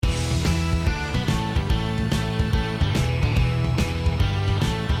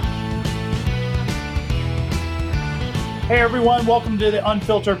Hey everyone, welcome to the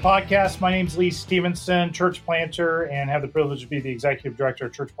Unfiltered Podcast. My name is Lee Stevenson, church planter, and have the privilege to be the executive director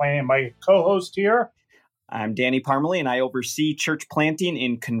of church planting. And my co-host here, I'm Danny Parmalee, and I oversee church planting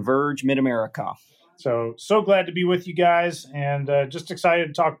in Converge Mid-America. So glad to be with you guys, and just excited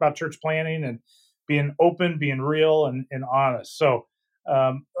to talk about church planting and being open, being real, and honest. So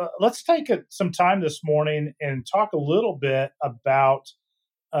let's take some time this morning and talk a little bit about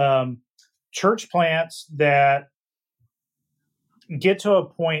church plants that get to a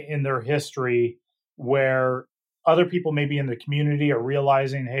point in their history where other people maybe in the community are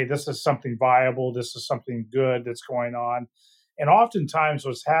realizing, hey, this is something viable, this is something good that's going on. And oftentimes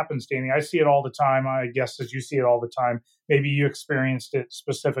what happens, Danny, I see it all the time, I guess as you see it all the time, maybe you experienced it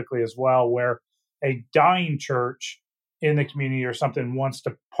specifically as well, where a dying church in the community or something wants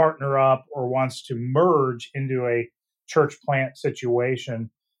to partner up or wants to merge into a church plant situation.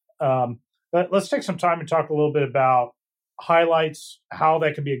 Let's take some time and talk a little bit about highlights, how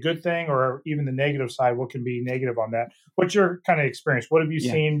that can be a good thing, or even the negative side, what can be negative on that. What's your kind of experience? What have you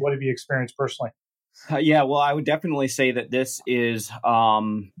seen? What have you experienced personally? Well, I would definitely say that this is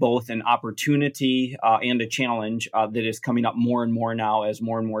both an opportunity and a challenge that is coming up more and more now as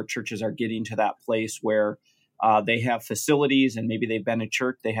more and more churches are getting to that place where they have facilities and maybe they've been a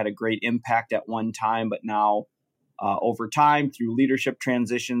church, they had a great impact at one time, but now over time, through leadership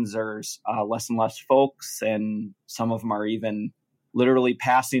transitions, there's less and less folks, and some of them are even literally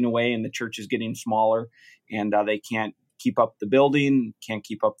passing away, and the church is getting smaller, and they can't keep up the building, can't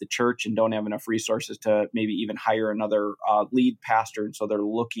keep up the church, and don't have enough resources to maybe even hire another lead pastor. And so they're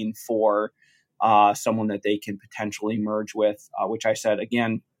looking for someone that they can potentially merge with, which I said,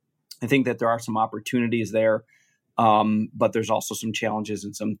 again, I think that there are some opportunities there, but there's also some challenges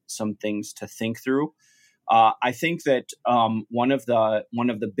and some things to think through. I think that one of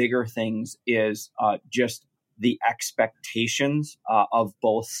the bigger things is just the expectations of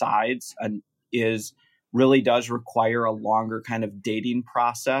both sides, and really does require a longer kind of dating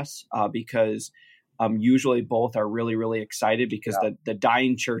process because usually both are really, really excited because the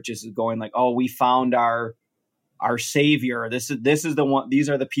dying church is going like, oh, we found our savior. This is the one. These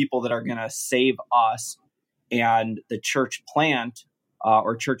are the people that are going to save us, and the church plant.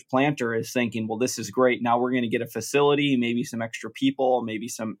 Or church planter is thinking, well, this is great. Now we're going to get a facility, maybe some extra people, maybe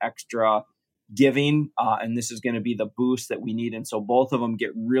some extra giving, and this is going to be the boost that we need. And so both of them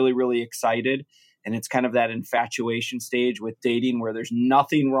get really, really excited. And it's kind of that infatuation stage with dating where there's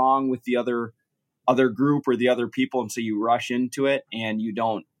nothing wrong with the other group or the other people. And so you rush into it and you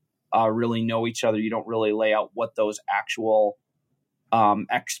don't really know each other. You don't really lay out what those actual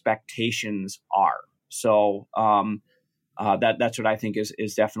expectations are. So that's what I think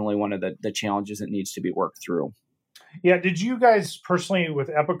is definitely one of the challenges that needs to be worked through. Yeah. Did you guys personally with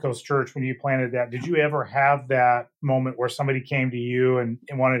Epikos Church, when you planted that, did you ever have that moment where somebody came to you and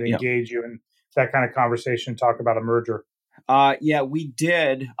wanted to engage you in that kind of conversation, talk about a merger? Yeah, we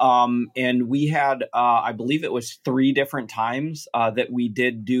did. And we had, I believe it was 3 different times that we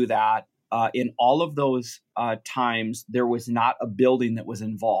did do that. In all of those times, there was not a building that was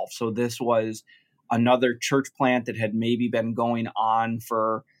involved. So this was another church plant that had maybe been going on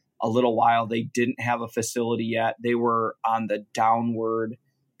for a little while. They didn't have a facility yet. They were on the downward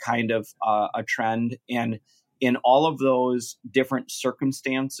kind of a trend. And in all of those different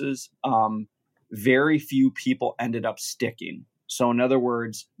circumstances, very few people ended up sticking. So in other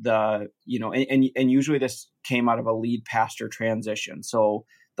words, and usually this came out of a lead pastor transition. So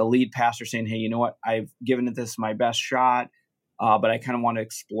the lead pastor saying, hey, you know what, I've given this my best shot. But I kind of want to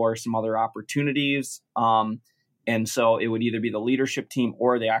explore some other opportunities. And so it would either be the leadership team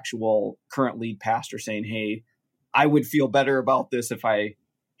or the actual current lead pastor saying, hey, I would feel better about this if I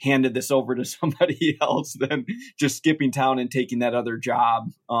handed this over to somebody else than just skipping town and taking that other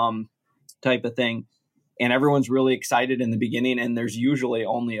job type of thing. And everyone's really excited in the beginning. And there's usually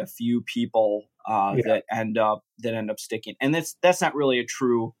only a few people that end up sticking. And that's not really a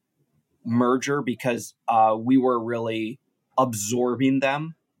true merger because we were really absorbing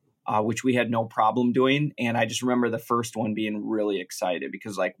them, which we had no problem doing. And I just remember the first one being really excited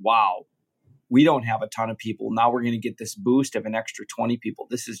because like, wow, we don't have a ton of people. Now we're going to get this boost of an extra 20 people.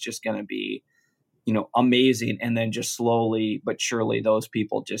 This is just going to be, amazing. And then just slowly but surely those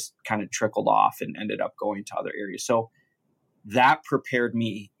people just kind of trickled off and ended up going to other areas. So that prepared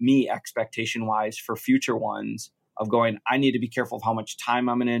me expectation wise for future ones of going, I need to be careful of how much time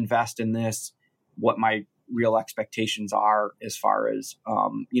I'm going to invest in this, what my real expectations are as far as,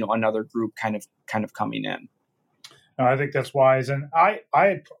 another group kind of coming in. No, I think that's wise. And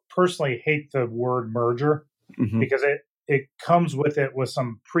I personally hate the word merger because it comes with it with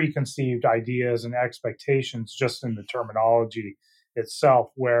some preconceived ideas and expectations just in the terminology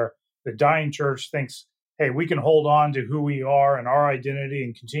itself, where the dying church thinks, hey, we can hold on to who we are and our identity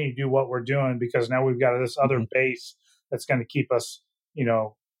and continue to do what we're doing because now we've got this other base that's going to keep us,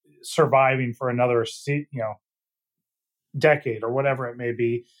 surviving for another, decade or whatever it may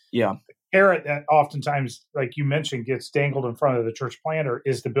be. Yeah. The carrot that oftentimes, like you mentioned, gets dangled in front of the church planter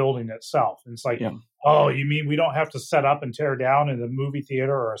is the building itself. And it's like, oh, you mean we don't have to set up and tear down in the movie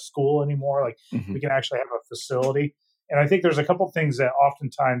theater or a school anymore? Like we can actually have a facility. And I think there's a couple of things that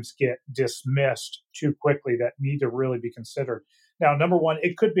oftentimes get dismissed too quickly that need to really be considered. Now, number one,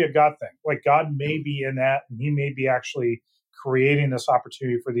 it could be a God thing. Like God may be in that, and he may be actually creating this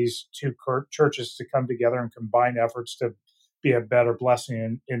opportunity for these two churches to come together and combine efforts to be a better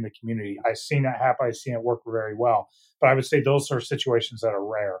blessing in the community. I've seen that happen. I've seen it work very well. But I would say those are situations that are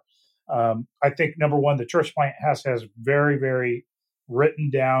rare. I think, number one, the church plant has very, very written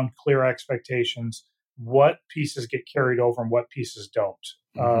down clear expectations, what pieces get carried over and what pieces don't.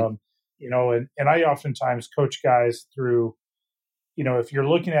 And I oftentimes coach guys through, if you're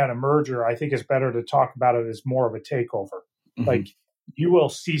looking at a merger, I think it's better to talk about it as more of a takeover. Like you will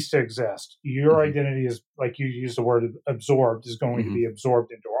cease to exist. Your identity is, like you use the word absorbed, is going to be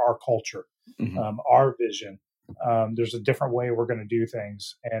absorbed into our culture, our vision. There's a different way we're going to do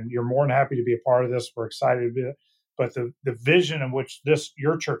things. And you're more than happy to be a part of this. We're excited to be, but the vision in which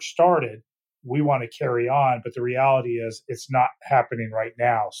your church started, we want to carry on. But the reality is it's not happening right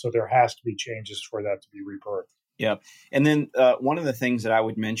now. So there has to be changes for that to be rebirthed. Yeah. And then one of the things that I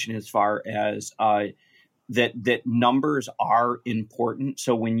would mention as far as that numbers are important.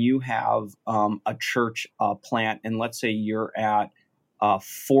 So when you have a church plant, and let's say you're at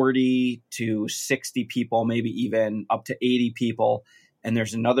 40 to 60 people, maybe even up to 80 people, and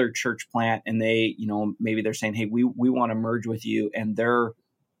there's another church plant, and they, maybe they're saying, hey, we want to merge with you, and they're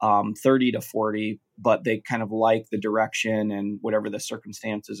 30 to 40, but they kind of like the direction and whatever the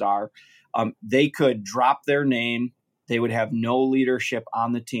circumstances are. They could drop their name. They would have no leadership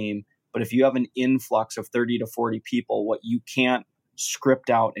on the team. But if you have an influx of 30 to 40 people, what you can't script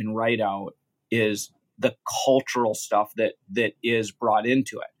out and write out is the cultural stuff that is brought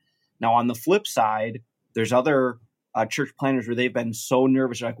into it. Now, on the flip side, there's other church planners where they've been so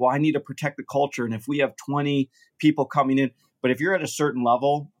nervous. They're like, well, I need to protect the culture. And if we have 20 people coming in, but if you're at a certain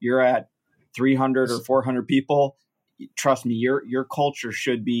level, you're at 300 or 400 people, trust me, your culture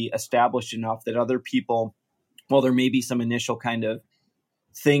should be established enough that other people, well, there may be some initial kind of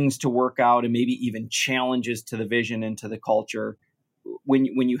things to work out and maybe even challenges to the vision and to the culture. When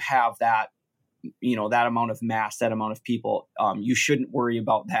you have that, that amount of mass, that amount of people, you shouldn't worry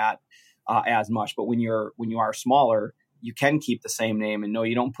about that as much. But when you are smaller, you can keep the same name, and no,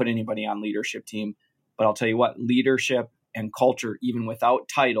 you don't put anybody on leadership team. But I'll tell you what, leadership and culture, even without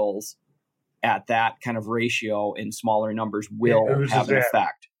titles, at that kind of ratio in smaller numbers will have an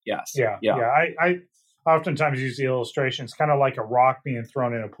effect. Yes. Yeah. I oftentimes use the illustration. It's kind of like a rock being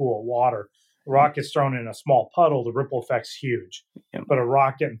thrown in a pool of water. A rock gets thrown in a small puddle, the ripple effect's huge. Yeah. But a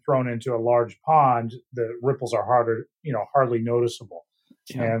rock getting thrown into a large pond, the ripples are hardly noticeable.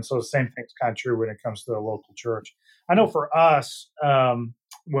 Yeah. And so the same thing's kind of true when it comes to the local church. I know for us,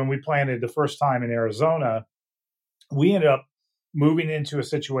 when we planted the first time in Arizona, we ended up moving into a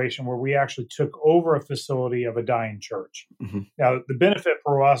situation where we actually took over a facility of a dying church. Now, the benefit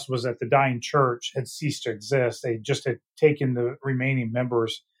for us was that the dying church had ceased to exist. They just had taken the remaining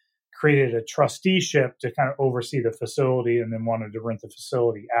members, created a trusteeship to kind of oversee the facility, and then wanted to rent the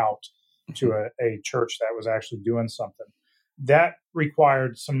facility out to a church that was actually doing something. That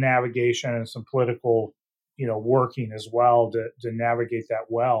required some navigation and some political, working as well to navigate that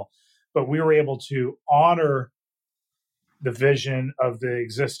well. But we were able to honor the vision of the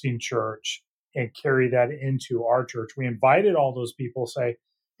existing church and carry that into our church. We invited all those people, say,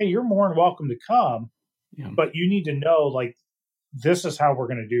 hey, you're more than welcome to come, but you need to know, like, this is how we're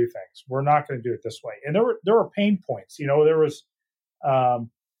going to do things. We're not going to do it this way. And there were pain points. There was,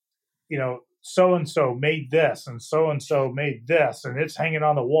 so-and-so made this and so-and-so made this, and it's hanging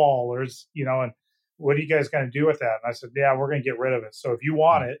on the wall, or it's, and what are you guys going to do with that? And I said, yeah, we're going to get rid of it. So if you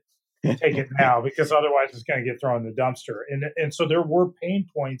want it, take it now, because otherwise it's going to get thrown in the dumpster. And so there were pain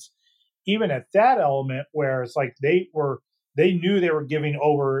points, even at that element, where it's like they knew they were giving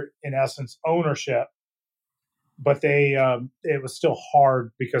over, in essence, ownership, but it was still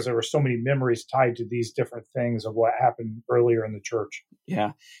hard because there were so many memories tied to these different things of what happened earlier in the church.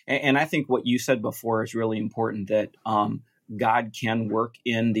 Yeah. And I think what you said before is really important, that God can work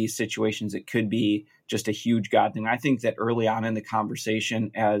in these situations. It could be just a huge God thing. I think that early on in the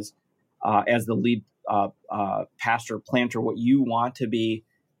conversation, as the lead pastor, planter, what you want to be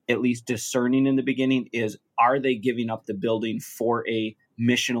at least discerning in the beginning is, are they giving up the building for a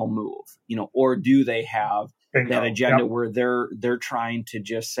missional move, or do they have that agenda where they're trying to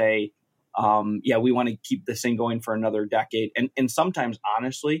just say, we want to keep this thing going for another decade. And sometimes,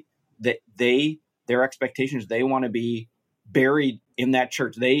 honestly, that their expectations, they want to be buried in that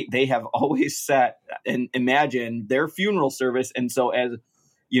church. They have always set and imagine their funeral service. And so as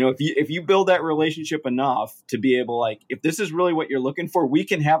if you build that relationship enough to be able, like, if this is really what you're looking for, we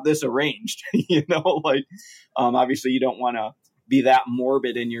can have this arranged, obviously you don't want to be that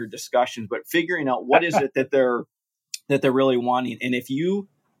morbid in your discussions, but figuring out what is it that they're really wanting. And if you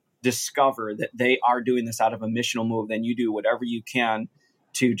discover that they are doing this out of a missional move, then you do whatever you can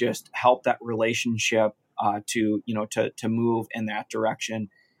to just help that relationship to move in that direction.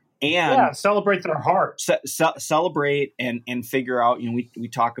 And celebrate their heart. Celebrate and figure out, we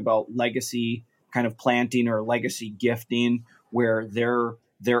talk about legacy kind of planting or legacy gifting, where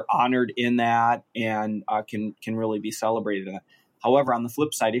they're honored in that and can really be celebrated in that. However, on the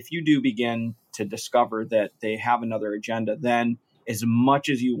flip side, if you do begin to discover that they have another agenda, then as much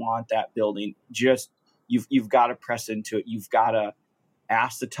as you want that building, just you've got to press into it. You've got to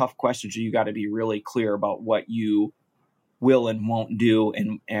ask the tough questions. You got to be really clear about what you will and won't do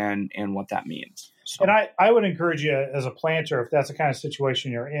and what that means. So. And I would encourage you as a planter, if that's the kind of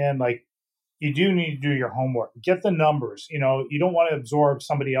situation you're in, like, you do need to do your homework, get the numbers. You don't want to absorb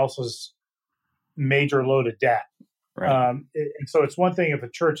somebody else's major load of debt. Right. And so it's one thing if a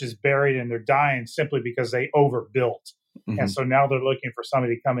church is buried and they're dying simply because they overbuilt. Mm-hmm. And so now they're looking for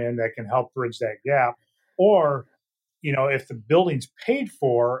somebody to come in that can help bridge that gap. Or, if the building's paid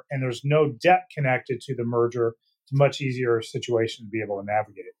for and there's no debt connected to the merger, it's a much easier situation to be able to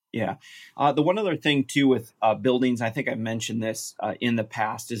navigate. Yeah. The one other thing too with buildings, I think I've mentioned this in the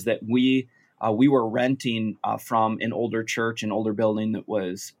past, is that we were renting from an older church, an older building that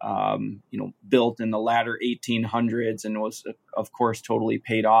was, built in the latter 1800s and was, of course, totally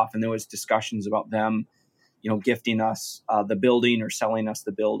paid off. And there was discussions about them, gifting us the building or selling us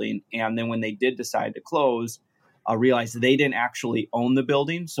the building. And then when they did decide to close, realized they didn't actually own the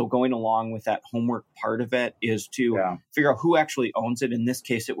building. So going along with that homework part of it is to figure out who actually owns it. In this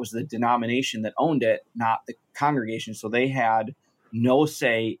case, it was the denomination that owned it, not the congregation. So they had no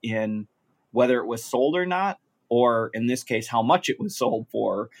say in whether it was sold or not, or in this case, how much it was sold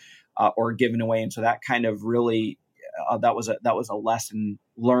for or given away. And so that kind of really, that was a lesson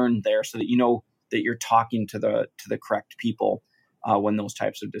learned there, so that that you're talking to the correct people when those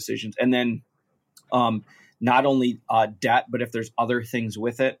types of decisions. And then not only debt, but if there's other things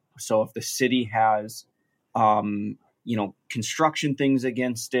with it. So if the city has, construction things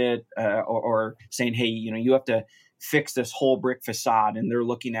against it, or saying, hey, you have to fix this whole brick facade, and they're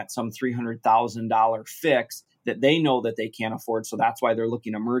looking at some $300,000 fix that they know that they can't afford. So that's why they're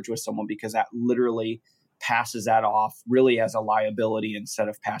looking to merge with someone, because that literally passes that off really as a liability instead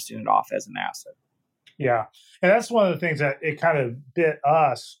of passing it off as an asset. Yeah. And that's one of the things that it kind of bit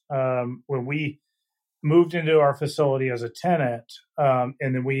us when we moved into our facility as a tenant, and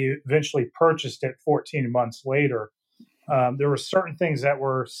then we eventually purchased it 14 months later. There were certain things that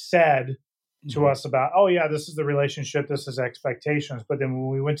were said to us about, oh yeah, this is the relationship, this is expectations. But then when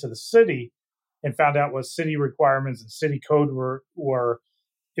we went to the city and found out what city requirements and city code were,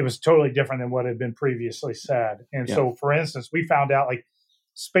 it was totally different than what had been previously said. And so, for instance, we found out like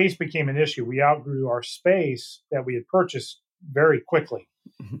space became an issue. We outgrew our space that we had purchased very quickly.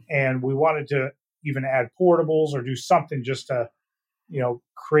 And we wanted to even add portables or do something just to,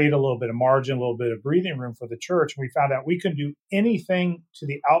 create a little bit of margin, a little bit of breathing room for the church. And we found out we couldn't do anything to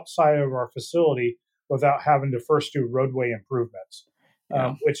the outside of our facility without having to first do roadway improvements,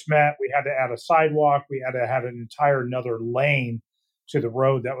 which meant we had to add a sidewalk. We had to have an entire another lane to the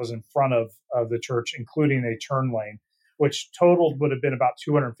road that was in front of the church, including a turn lane, which totaled would have been about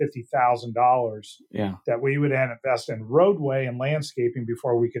 $250,000 that we would have invest in roadway and landscaping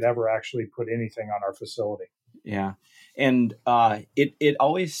before we could ever actually put anything on our facility. Yeah. And it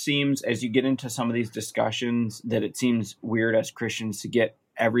always seems, as you get into some of these discussions, that it seems weird as Christians to get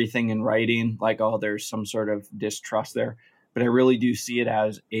everything in writing, like, oh, there's some sort of distrust there. But I really do see it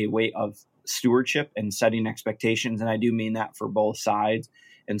as a way of stewardship and setting expectations. And I do mean that for both sides.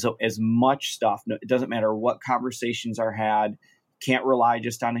 And so as much stuff, it doesn't matter what conversations are had, can't rely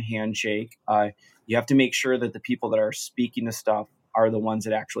just on a handshake. You have to make sure that the people that are speaking to stuff are the ones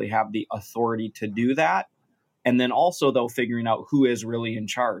that actually have the authority to do that. And then also, though, figuring out who is really in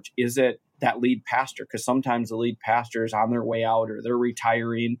charge. Is it that lead pastor? Because sometimes the lead pastor is on their way out or they're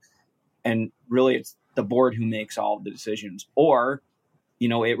retiring. And really, it's the board who makes all of the decisions. Or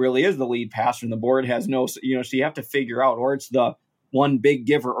it really is the lead pastor and the board has no, so you have to figure out, or it's the one big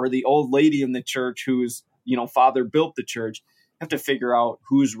giver or the old lady in the church who's, father built the church. You have to figure out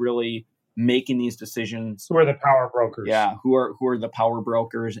who's really making these decisions. Who are the power brokers? Yeah. Who are the power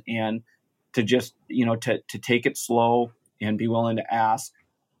brokers, and to just, to take it slow and be willing to ask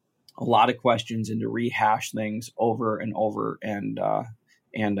a lot of questions and to rehash things over and over and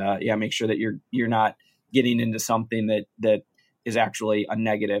make sure that you're not getting into something that is actually a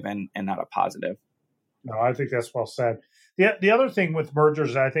negative and not a positive. No, I think that's well said. The other thing with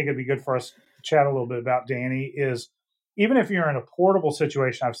mergers that I think it'd be good for us to chat a little bit about, Danny, is even if you're in a portable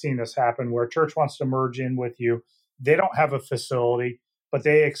situation, I've seen this happen where a church wants to merge in with you. They don't have a facility, but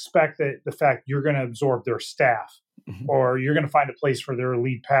they expect that the fact you're going to absorb their staff or you're going to find a place for their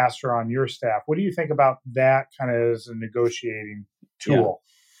lead pastor on your staff. What do you think about that kind of as a negotiating tool?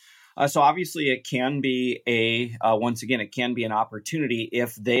 Yeah. So obviously it can be once again, it can be an opportunity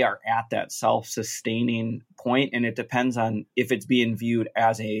if they are at that self-sustaining point, and it depends on if it's being viewed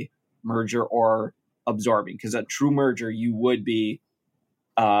as a merger or absorbing. Because a true merger, you would be,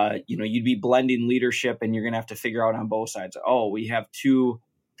 you'd be blending leadership, and you're going to have to figure out on both sides. Oh, we have 2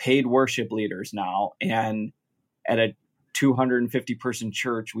 paid worship leaders now, and at a 250 person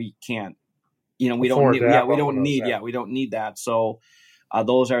church, we can't, we don't need that. So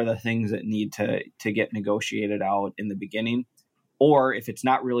those are the things that need to get negotiated out in the beginning. Or if it's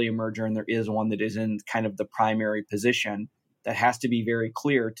not really a merger and there is one that is in kind of the primary position, that has to be very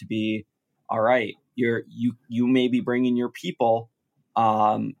clear to be, all right, you may be bringing your people,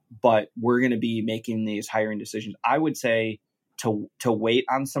 but we're going to be making these hiring decisions. I would say to wait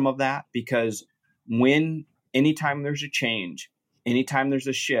on some of that, because anytime there's a change, anytime there's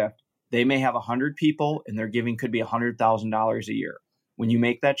a shift, they may have 100 people and their giving could be $100,000 a year. When you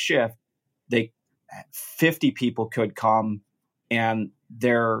make that shift, 50 people could come and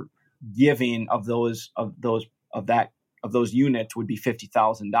their giving of those units would be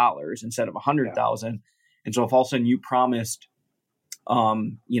 $50,000 instead of $100,000. Yeah. And so if all of a sudden you promised,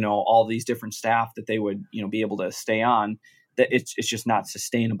 all these different staff that they would, be able to stay on, that it's just not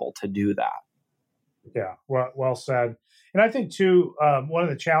sustainable to do that. Yeah, well said. And I think too, one of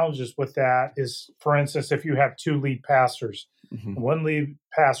the challenges with that is, for instance, if you have 2 lead pastors, one lead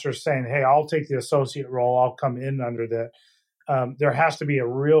pastor saying, "Hey, I'll take the associate role. I'll come in under that." There has to be a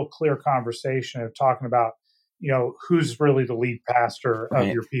real clear conversation of talking about, who's really the lead pastor of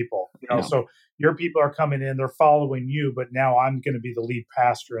your people. So your people are coming in, they're following you, but now I'm going to be the lead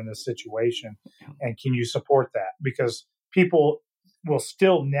pastor in this situation. And can you support that? Because people will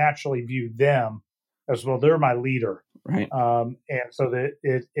still naturally view them as, well, they're my leader. Right. And so that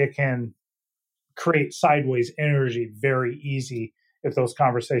it can create sideways energy very easy if those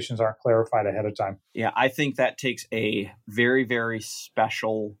conversations aren't clarified ahead of time. Yeah, I think that takes a very, very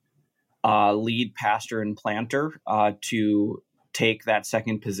special lead pastor and planter to take that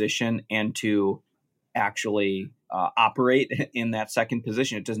second position and to actually operate in that second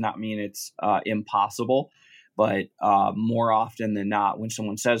position. It does not mean it's impossible, but more often than not, when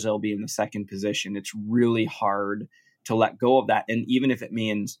someone says they'll be in the second position, it's really hard to let go of that. And even if it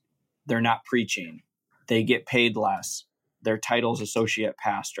means they're not preaching, they get paid less, their title's associate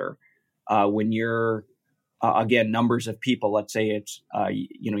pastor. When you're, again, numbers of people, let's say it's,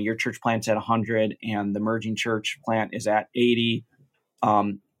 your church plant's at 100 and the merging church plant is at 80,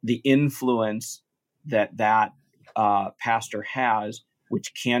 the influence that pastor has,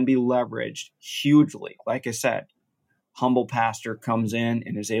 which can be leveraged hugely. Like I said, humble pastor comes in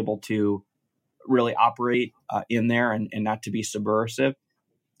and is able to really operate in there and not to be subversive,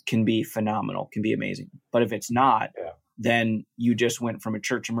 can be phenomenal, can be amazing. But if it's not, then you just went from a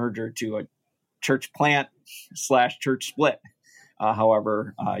church merger to a church plant / church split,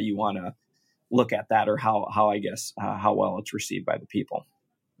 however you want to look at that, or how well it's received by the people.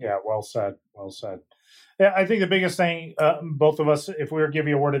 Yeah, well said. Yeah, I think the biggest thing, both of us, if we were giving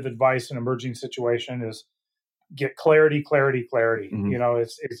you a word of advice in an emerging situation, is get clarity. Mm-hmm.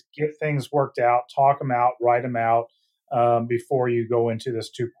 It's get things worked out, talk them out, write them out before you go into this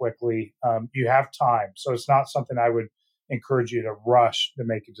too quickly. You have time, so it's not something I would encourage you to rush to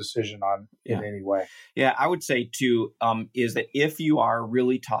make a decision on in any way. Yeah, I would say too, is that if you are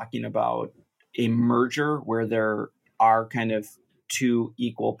really talking about a merger where there are kind of 2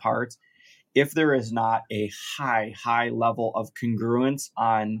 equal parts, if there is not a high level of congruence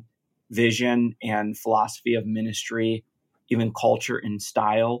on vision and philosophy of ministry, even culture and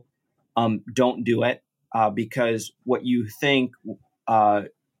style, don't do it, because what you think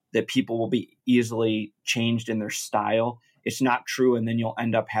that people will be easily changed in their style, it's not true. And then you'll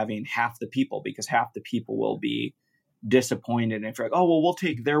end up having half the people, because half the people will be disappointed. And if you're like, oh, well, we'll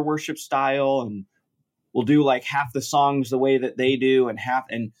take their worship style and we'll do like half the songs the way that they do and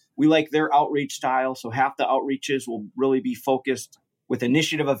we like their outreach style. So half the outreaches will really be focused with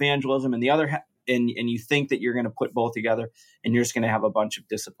initiative evangelism and the other and you think that you're going to put both together and you're just going to have a bunch of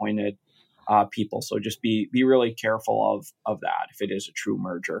disappointed people. So just be really careful of that if it is a true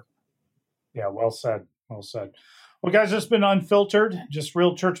merger. Yeah, well said. Well said. Well, guys, it's been Unfiltered, just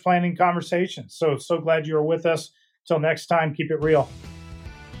real church planning conversations. So glad you were with us. Till next time, keep it real.